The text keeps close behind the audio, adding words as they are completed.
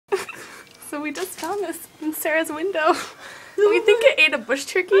So we just found this in Sarah's window. We think it ate a bush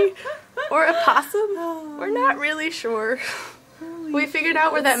turkey or a possum. We're not really sure. We figured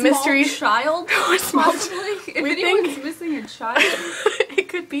out where that mystery child possibly. If anyone's missing a child, it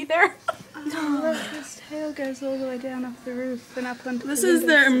could be there. Look, this tail goes all the way down off the roof and up onto This the is window.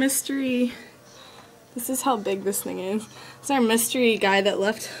 their mystery. This is how big this thing is. It's our mystery guy that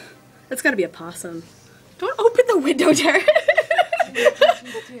left. It's gotta be a possum. Don't open the window, Jared.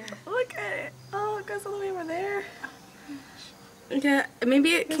 Look at it. Oh, it goes all the way over there. Yeah, maybe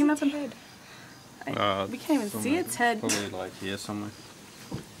it came up and hid. We can't even see its head. Probably like here somewhere.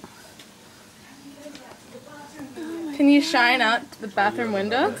 Can you shine out the bathroom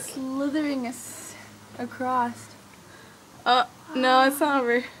window? slithering across. Oh, no, it's not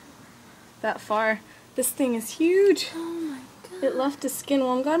over that far. This thing is huge. Oh my god. It left its skin.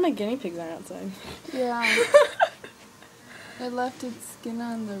 Well, I'm glad my guinea pigs aren't outside. Yeah. It left its skin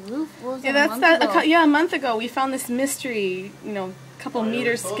on the roof. What was Yeah, that, that's a month ago? yeah, a month ago we found this mystery, couple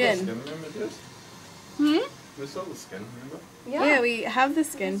meter skin. Remember this? Hmm? We saw the skin, remember? Yeah, we have the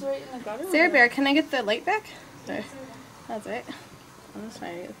skin. It's right in the gutter. Sarah Bear, can I get the light back? Sorry. That's right. I'm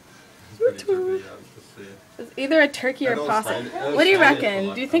sorry. It's pretty trippy, to see. It's either a turkey or a possum. What do you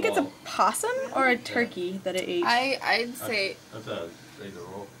reckon? Do you think it's a possum or a turkey that it ate? I'd say, That's either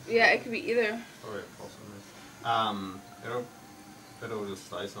or. yeah, it could be either. Probably a possum. It'll just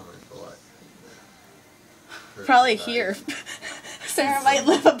stay somewhere for like. Probably here. Sarah might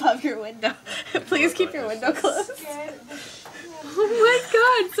live above your window. Please keep your window closed. Oh my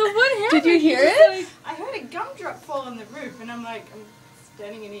god, so what happened? Did you hear it? I heard a gumdrop fall on the roof, and I'm like, I'm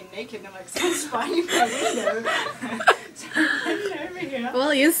standing in here naked, and I'm like, someone's spying my window. So I went over here, Well,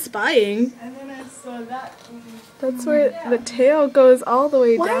 he is spying. and then I saw that. That's where the tail goes all the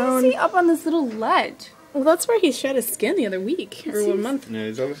way Why down. is he up on this little ledge? Well, that's where he shed his skin the other week or 1 month. No,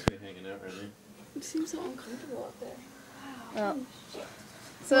 he's obviously hanging out right now. It seems so uncomfortable up there. Well,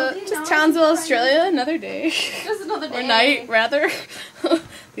 so just Townsville, Australia, another day. Just another day. Or night, rather.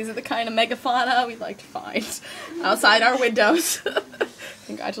 These are the kind of megafauna we like to find outside our windows.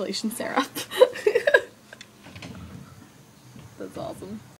 Congratulations, Sarah. That's awesome.